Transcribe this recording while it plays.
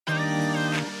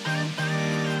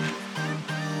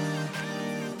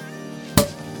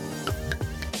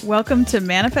Welcome to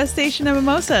Manifestation of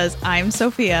Mimosas. I'm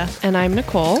Sophia. And I'm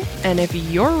Nicole. And if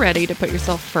you're ready to put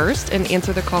yourself first and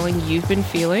answer the calling you've been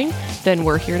feeling, then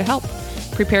we're here to help.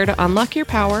 Prepare to unlock your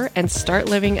power and start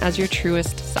living as your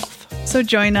truest self. So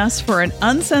join us for an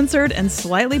uncensored and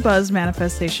slightly buzzed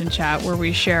manifestation chat where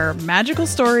we share magical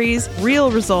stories, real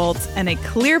results, and a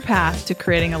clear path to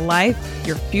creating a life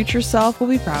your future self will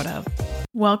be proud of.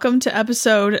 Welcome to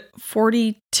episode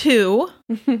 42.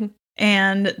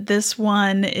 And this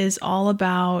one is all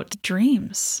about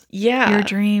dreams. Yeah. Your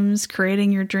dreams,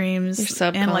 creating your dreams,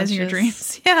 analyzing your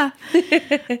dreams. Yeah.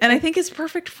 And I think it's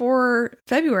perfect for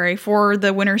February, for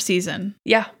the winter season.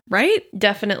 Yeah. Right?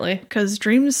 Definitely. Because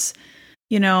dreams,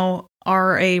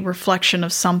 are a reflection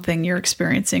of something you're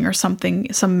experiencing or some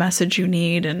message you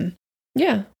need. And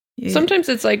yeah. Sometimes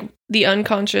it's like the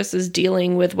unconscious is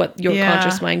dealing with what your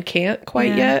conscious mind can't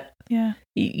quite yet. Yeah.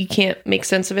 You can't make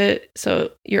sense of it.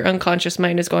 So your unconscious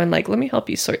mind is going like, let me help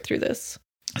you sort through this.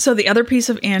 So the other piece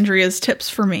of Andrea's tips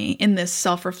for me in this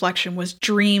self-reflection was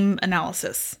dream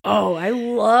analysis. Oh, I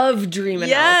love dream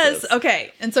analysis. Yes.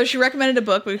 Okay. And so she recommended a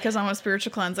book because I'm on a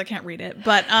spiritual cleanse. I can't read it.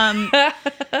 But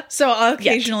so I'll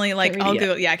occasionally I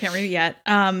can't read it yet.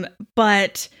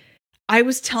 But I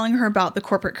was telling her about the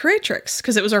corporate creatrix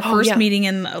because it was our first meeting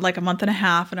in like a month and a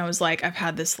half. And I was like, I've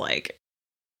had this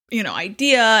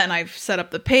idea and I've set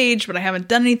up the page, but I haven't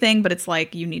done anything. But it's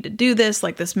like, you need to do this,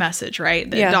 like this message, right?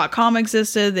 The .com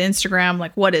existed, the Instagram,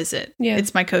 like what is it? Yeah.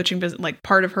 It's my coaching business, like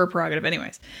part of her prerogative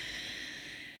anyways.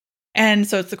 And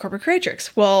so it's the corporate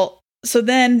creatrix. Well, so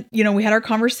then, we had our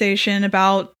conversation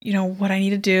about, what I need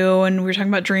to do. And we were talking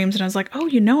about dreams and I was like, oh,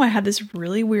 I had this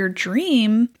really weird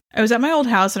dream. I was at my old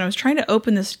house and I was trying to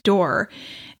open this door.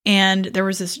 And there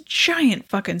was this giant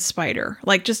fucking spider,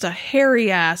 like just a hairy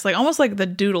ass, like almost like the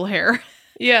doodle hair.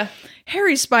 Yeah.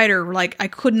 Hairy spider, like I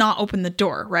could not open the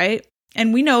door, right?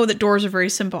 And we know that doors are very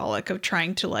symbolic of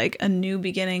trying to like a new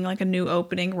beginning, like a new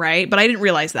opening, right? But I didn't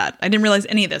realize that. I didn't realize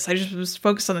any of this. I just was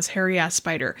focused on this hairy ass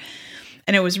spider.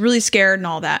 And it was really scared and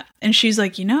all that. And she's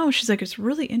like, it's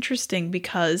really interesting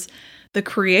because the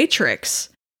creatrix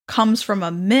comes from a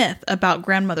myth about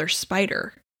grandmother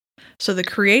spider. So the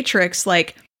creatrix,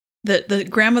 like, the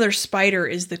grandmother spider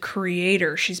is the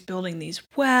creator. She's building these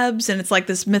webs and it's like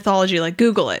this mythology, like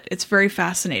Google it. It's very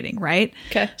fascinating, right?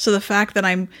 Okay. So the fact that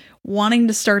I'm wanting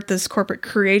to start this corporate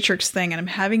creatrix thing and I'm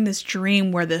having this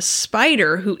dream where this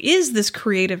spider, who is this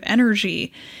creative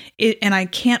energy, and I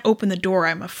can't open the door,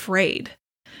 I'm afraid.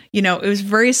 It was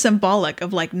very symbolic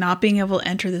of like not being able to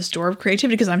enter this door of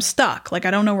creativity because I'm stuck. Like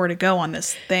I don't know where to go on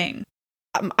this thing.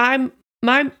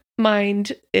 My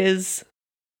mind is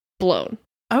blown.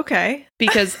 Okay.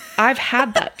 Because I've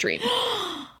had that dream.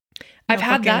 I've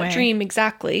had that dream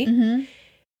exactly. Mm-hmm.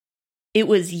 It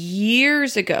was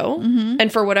years ago. Mm-hmm.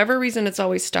 And for whatever reason, it's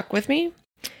always stuck with me.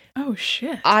 Oh,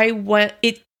 shit. I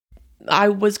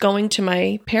was going to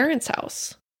my parents'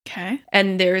 house. Okay.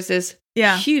 And there's this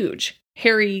huge,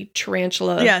 hairy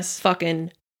tarantula,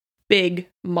 fucking big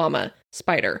mama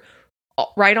spider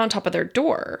right on top of their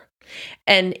door.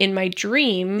 And in my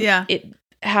dream, it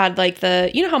had like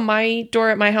how my door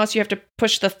at my house, you have to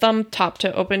push the thumb top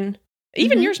to open.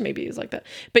 Even yours maybe is like that.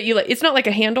 But it's not like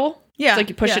a handle. Yeah. It's like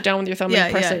you push it down with your thumb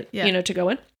and press it, to go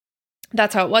in.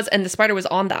 That's how it was. And the spider was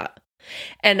on that.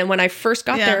 And then when I first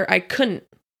got there, I couldn't.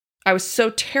 I was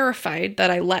so terrified that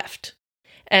I left.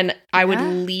 And I would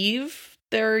leave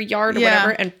their yard or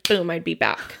whatever, and boom, I'd be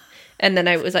back. And then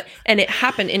I was like, and it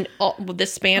happened in all the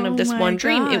span of this one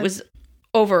dream. It was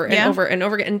over and over and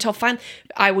over again until finally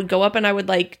I would go up and I would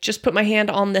like just put my hand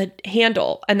on the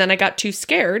handle, and then I got too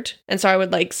scared, and so I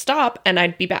would like stop and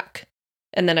I'd be back,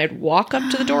 and then I'd walk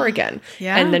up to the door again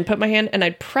and then put my hand and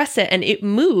I'd press it and it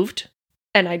moved,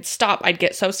 and I'd stop. I'd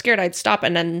get so scared I'd stop,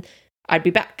 and then I'd be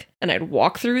back and I'd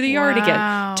walk through the yard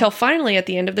again till finally at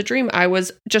the end of the dream I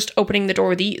was just opening the door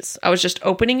with ease. I was just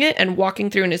opening it and walking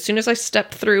through, and as soon as I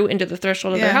stepped through into the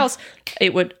threshold of their house,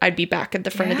 I'd be back at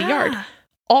the front of the yard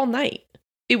all night.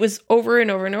 It was over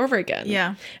and over and over again.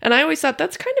 Yeah. And I always thought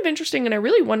that's kind of interesting. And I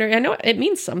really wonder, I know it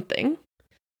means something,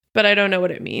 but I don't know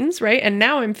what it means. Right. And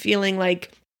now I'm feeling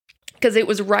like, because it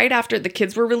was right after the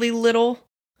kids were really little.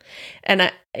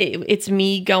 And it's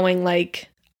me going like,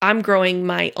 I'm growing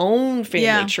my own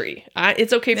family tree.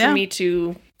 It's okay for me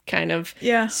to kind of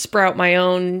spread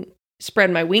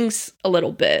my wings a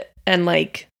little bit and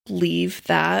like leave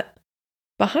that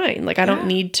behind. Like I don't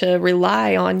need to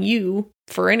rely on you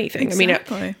for anything.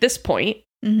 Exactly. I mean, at this point,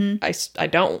 I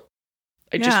don't.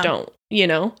 I just don't,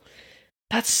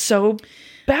 That's so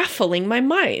baffling my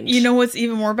mind. You know what's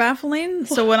even more baffling?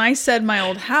 So when I said my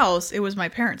old house, it was my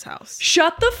parents' house.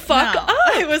 Shut the fuck up.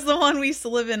 It was the one we used to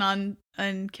live in on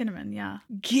and Kinnaman, yeah.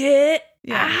 Get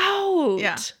out.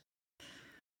 Yeah.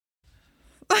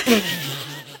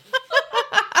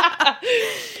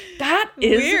 That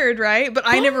is weird, right? But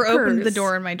bonkers. I never opened the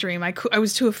door in my dream. I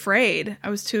was too afraid.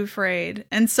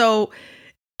 And so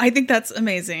I think that's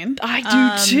amazing.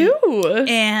 I do too.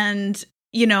 And,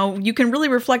 you know, you can really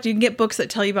reflect. You can get books that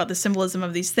tell you about the symbolism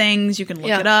of these things. You can look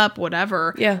it up,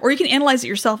 whatever. Yeah. Or you can analyze it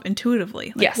yourself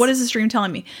intuitively. Like, what is this dream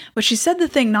telling me? But she said the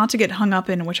thing not to get hung up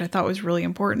in, which I thought was really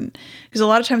important. Because a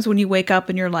lot of times when you wake up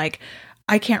and you're like,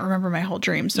 I can't remember my whole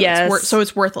dream, so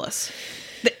it's worthless.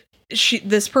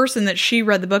 This person that she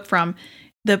read the book from,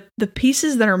 the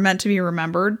pieces that are meant to be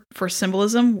remembered for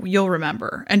symbolism, you'll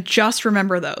remember. And just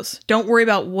remember those. Don't worry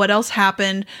about what else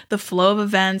happened, the flow of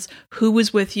events, who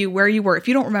was with you, where you were. If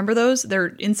you don't remember those,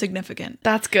 they're insignificant.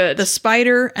 That's good. The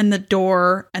spider and the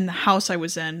door and the house I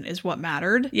was in is what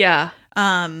mattered. Yeah.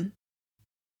 And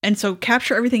so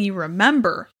capture everything you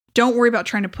remember. Don't worry about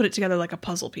trying to put it together like a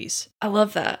puzzle piece. I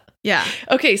love that. Yeah.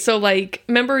 Okay, so like,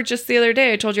 remember just the other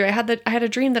day I told you I had a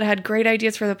dream that I had great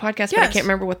ideas for the podcast, but I can't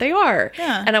remember what they are.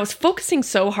 Yeah. And I was focusing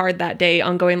so hard that day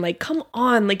on going like, come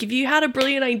on, like if you had a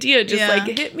brilliant idea, just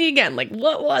like hit me again. Like,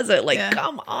 what was it? Like,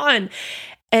 come on.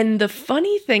 And the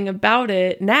funny thing about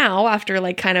it now, after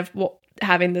like kind of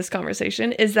having this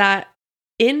conversation, is that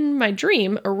in my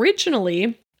dream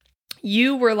originally,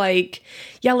 you were like,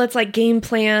 yeah, let's like game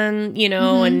plan, you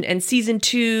know, and season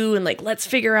 2 and like, let's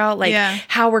figure out like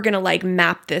how we're going to like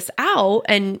map this out.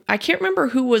 And I can't remember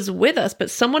who was with us,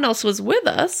 but someone else was with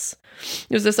us.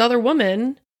 It was this other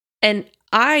woman. And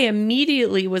I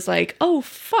immediately was like, oh,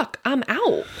 fuck, I'm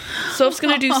out. So I was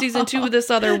going to do season 2 with this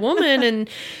other woman.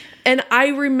 And I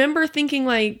remember thinking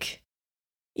like,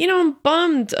 you know, I'm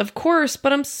bummed, of course,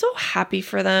 but I'm so happy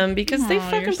for them because they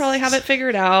fucking probably have it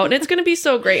figured out. And it's going to be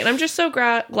so great. And I'm just so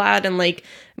glad. And like,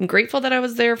 I'm grateful that I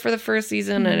was there for the first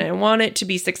season and I want it to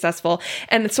be successful.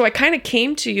 And so I kind of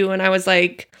came to you and I was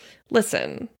like,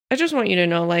 listen, I just want you to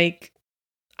know, like,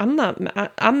 I'm not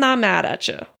mad at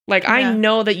you. Like, I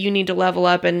know that you need to level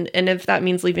up. And if that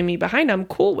means leaving me behind, I'm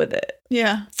cool with it.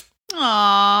 Yeah.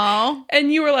 Aww.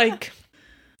 And you were like,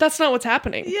 that's not what's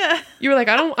happening. Yeah. You were like,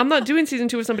 I'm not doing season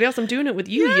 2 with somebody else. I'm doing it with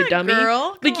you, you dummy.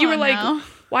 Girl. Like, you were like, now.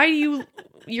 why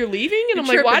you're leaving? And I'm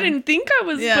like, well, I didn't think I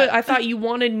was, but I thought you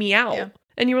wanted me out. Yeah.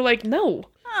 And you were like, no.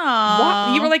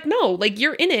 Aww. You were like, no, like,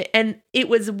 you're in it. And it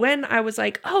was when I was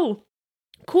like, oh,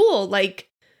 cool. Like,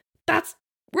 that's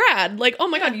rad. Like, oh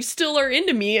my God, you still are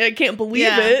into me. I can't believe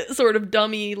it. Sort of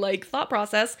dummy, like, thought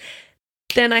process.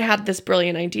 Then I had this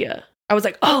brilliant idea. I was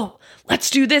like, oh, let's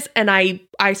do this. And I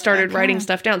started writing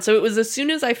stuff down. So it was as soon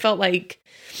as I felt like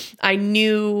I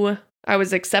knew I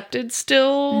was accepted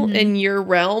still in your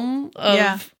realm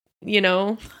of, you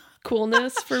know,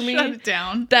 coolness for me. Shut it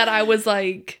down. That I was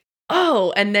like,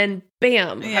 oh, and then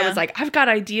bam, I was like, I've got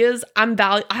ideas.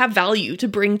 I have value to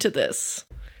bring to this.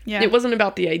 Yeah. It wasn't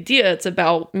about the idea. It's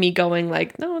about me going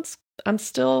like, no, I'm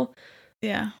still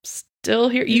here.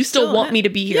 You still want me to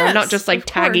be here. Yes, I'm not just like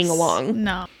tagging along.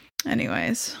 No.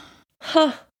 Anyways.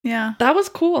 Huh. Yeah. That was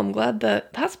cool. I'm glad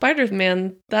that spiders,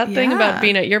 man. That thing about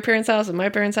being at your parents' house and my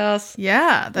parents' house.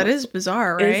 Yeah, that is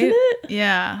bizarre, right? Isn't it?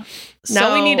 Yeah.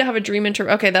 Now we need to have a dream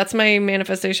interpreter. Okay, that's my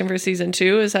manifestation for season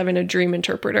 2 is having a dream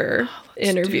interpreter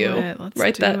interview. Let's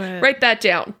write that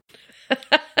down.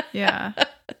 Yeah.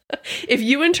 If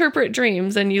you interpret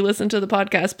dreams and you listen to the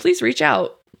podcast, please reach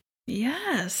out.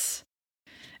 Yes.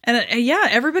 And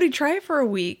everybody try it for a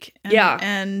week.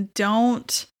 And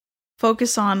don't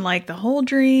focus on like the whole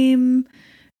dream.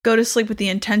 Go to sleep with the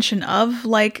intention of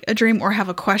like a dream or have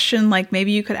a question. Like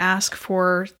maybe you could ask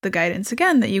for the guidance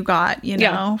again that you got, you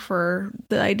know, for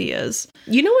the ideas.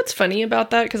 You know what's funny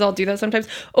about that? Because I'll do that sometimes.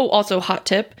 Oh, also hot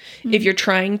tip. Mm-hmm. If you're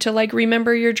trying to like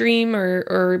remember your dream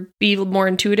or be more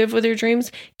intuitive with your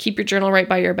dreams, keep your journal right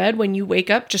by your bed. When you wake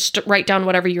up, just write down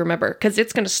whatever you remember because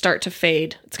it's going to start to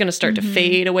fade. It's going to start to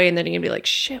fade away and then you're going to be like,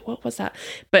 shit, what was that?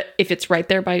 But if it's right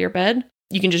there by your bed,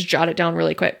 you can just jot it down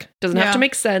really quick. Doesn't have to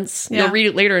make sense. Yeah. You'll read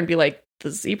it later and be like,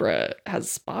 the zebra has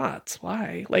spots.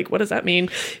 Why? Like, what does that mean?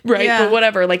 Right. Yeah. But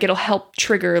whatever, like it'll help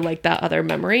trigger like that other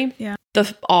memory. Yeah.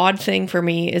 The odd thing for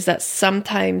me is that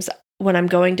sometimes when I'm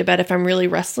going to bed, if I'm really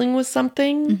wrestling with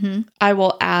something, I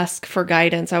will ask for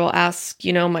guidance. I will ask,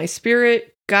 you know, my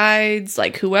spirit guides,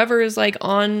 like whoever is like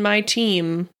on my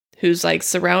team, who's like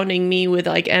surrounding me with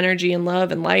like energy and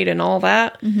love and light and all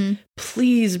that.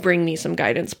 Please bring me some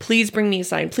guidance. Please bring me a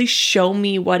sign. Please show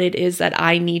me what it is that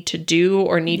I need to do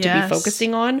or need to be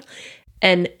focusing on.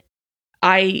 And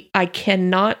I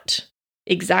cannot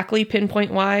exactly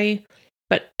pinpoint why,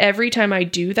 but every time I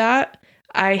do that,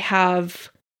 I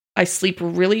sleep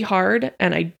really hard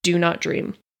and I do not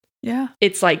dream. Yeah.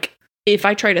 It's like, if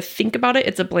I try to think about it,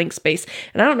 it's a blank space.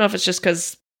 And I don't know if it's just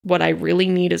because what I really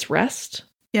need is rest.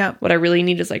 Yeah. What I really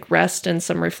need is like rest and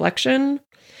some reflection.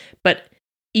 But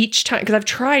each time, because I've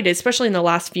tried, especially in the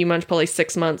last few months, probably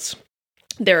 6 months,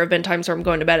 there have been times where I'm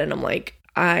going to bed and I'm like,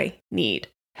 I need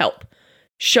help.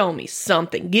 Show me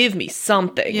something. Give me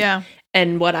something. Yeah.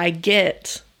 And what I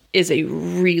get is a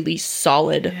really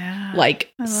solid,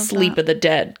 like sleep of the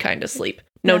dead kind of sleep.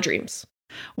 No dreams.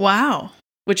 Wow.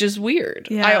 Which is weird.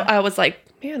 Yeah. I was like,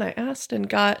 man, I asked and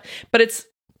got, but it's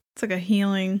like a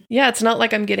healing. Yeah, it's not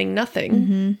like I'm getting nothing.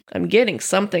 Mm-hmm. I'm getting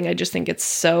something. I just think it's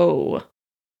so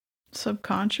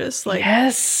subconscious. Like,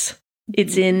 yes,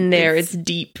 it's in there. It's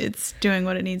deep. It's doing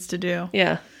what it needs to do.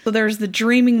 Yeah. So there's the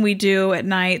dreaming we do at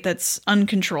night that's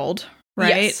uncontrolled,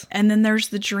 right? Yes. And then there's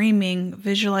the dreaming,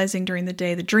 visualizing during the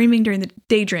day, the dreaming during the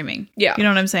daydreaming. Yeah. You know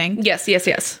what I'm saying?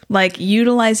 Yes. Like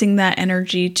utilizing that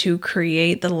energy to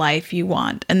create the life you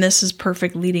want. And this is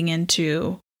perfect leading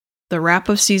into the wrap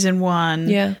of season 1.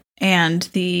 Yeah. And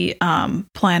the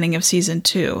planning of season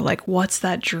 2. Like, what's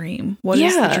that dream? What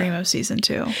is the dream of season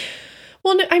 2?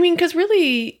 Well, I mean, because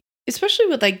really, especially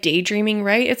with like daydreaming,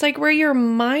 right? It's like where your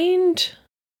mind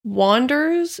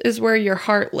wanders is where your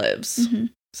heart lives. Mm-hmm.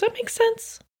 Does that make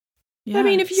sense? Yeah. I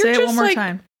mean, if you're Say just it one more like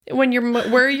time. When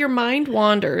where your mind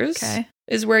wanders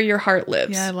is where your heart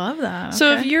lives. Yeah, I love that. Okay.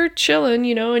 So if you're chilling,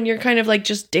 you know, and you're kind of like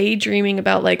just daydreaming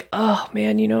about like, oh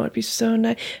man, you know, it'd be so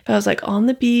nice if I was like on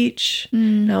the beach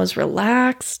and I was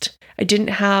relaxed. I didn't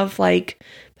have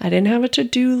a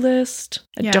to-do list.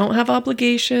 I don't have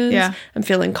obligations. Yeah. I'm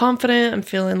feeling confident. I'm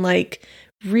feeling like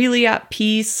really at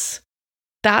peace.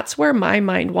 That's where my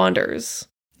mind wanders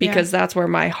because that's where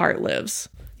my heart lives.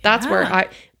 That's where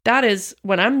that is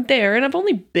when I'm there, and I've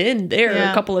only been there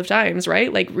a couple of times,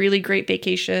 right? Like really great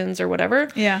vacations or whatever.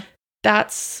 Yeah.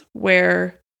 That's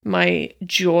where my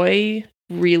joy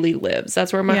really lives.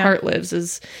 That's where my heart lives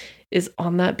is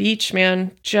on that beach,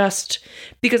 man. Just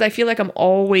because I feel like I'm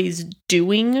always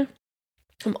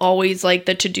like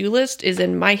the to-do list is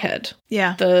in my head.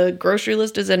 Yeah. The grocery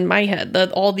list is in my head.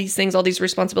 All these things, all these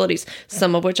responsibilities,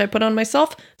 some of which I put on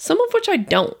myself, some of which I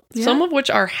don't. Yeah. Some of which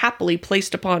are happily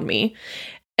placed upon me.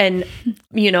 And,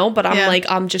 you know, but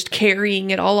I'm just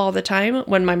carrying it all the time.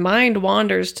 When my mind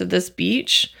wanders to this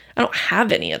beach, I don't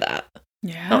have any of that.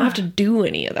 Yeah. I don't have to do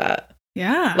any of that.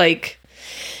 Yeah. Like,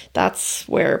 that's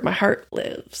where my heart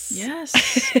lives.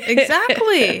 Yes,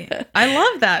 exactly. I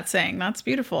love that saying. That's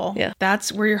beautiful. Yeah.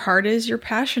 That's where your heart is, your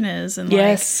passion is. And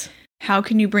yes. Like, how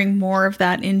can you bring more of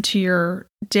that into your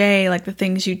day? Like the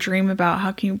things you dream about,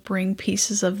 how can you bring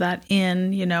pieces of that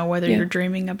in, you know, whether you're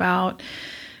dreaming about,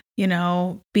 you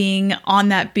know, being on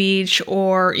that beach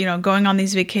or, you know, going on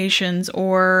these vacations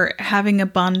or having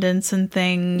abundance and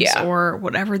things or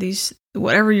whatever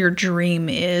your dream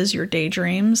is, your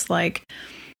daydreams, like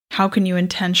how can you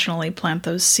intentionally plant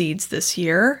those seeds this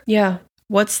year? Yeah.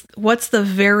 What's the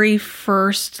very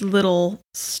first little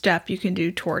step you can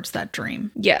do towards that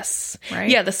dream? Yes. Right?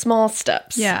 Yeah, the small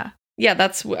steps. Yeah.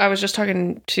 Yeah, I was just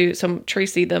talking to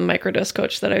Tracy, the microdose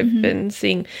coach that I've been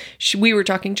seeing. We were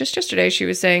talking just yesterday. She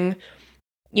was saying,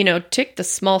 you know, take the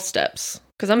small steps.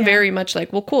 Because I'm very much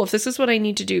like, well, cool. If this is what I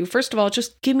need to do, first of all,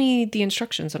 just give me the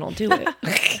instructions and I'll do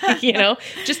it. You know,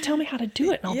 just tell me how to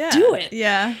do it and I'll do it.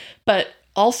 Yeah. But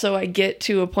also I get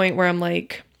to a point where I'm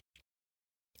like,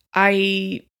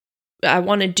 I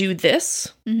want to do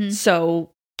this. Mm-hmm. So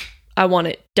I want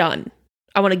it done.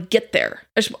 I want to get there.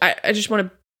 I just want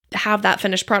to have that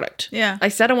finished product. Yeah. I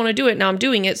said I want to do it. Now I'm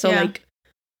doing it. So like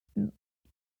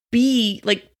be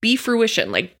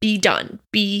fruition, like be done,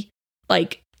 be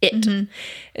like it. Mm-hmm.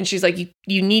 And she's like,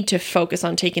 you need to focus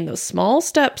on taking those small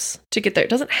steps to get there. It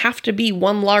doesn't have to be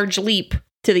one large leap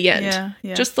to the end.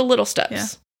 Yeah. Just the little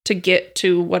steps to get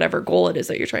to whatever goal it is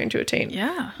that you're trying to attain.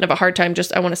 Yeah. I have a hard time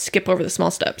I want to skip over the small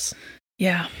steps.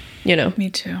 Yeah. You know? Me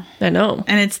too. I know.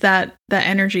 And it's that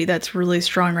energy that's really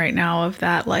strong right now of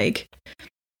that, like,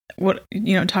 what,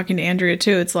 you know, talking to Andrea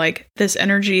too, it's like this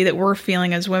energy that we're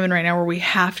feeling as women right now where we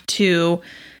have to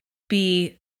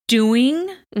be doing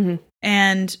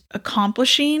and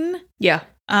accomplishing. Yeah.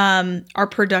 Our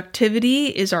productivity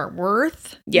is our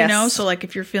worth. Yes. You know, so like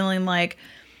if you're feeling like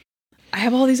I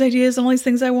have all these ideas and all these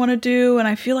things I want to do and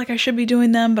I feel like I should be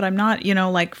doing them, but I'm not, you know,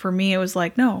 like for me, it was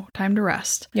like, no, time to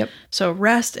rest. Yep. So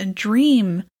rest and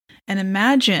dream and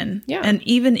imagine. Yeah. And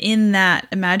even in that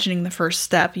imagining the first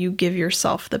step, you give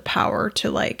yourself the power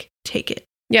to like take it.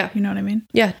 Yeah. You know what I mean?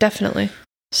 Yeah, definitely.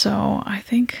 So I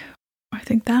think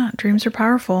that dreams are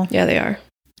powerful. Yeah, they are.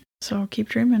 So keep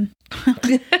dreaming.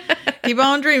 Keep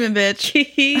on dreaming, bitch.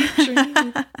 Keep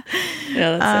dreaming.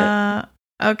 Yeah, that's it.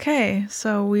 Okay,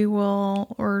 so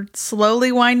we're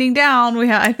slowly winding down.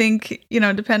 I think,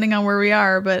 depending on where we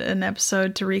are, but an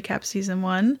episode to recap season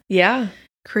 1. Yeah.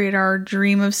 Create our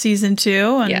dream of season 2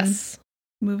 and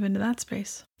move into that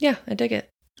space. Yeah, I dig it.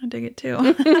 I dig it too.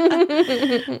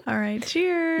 All right,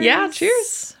 cheers. Yeah,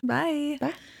 cheers. Bye.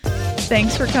 Bye.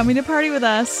 Thanks for coming to party with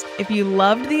us. If you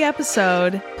loved the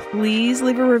episode, please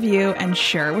leave a review and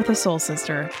share it with a soul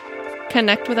sister.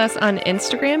 Connect with us on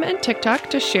Instagram and TikTok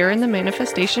to share in the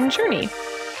manifestation journey.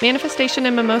 Manifestation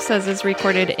and Mimosas is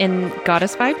recorded in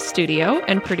Goddess Vibes Studio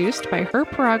and produced by Her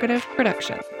Prerogative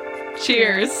Production.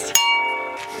 Cheers.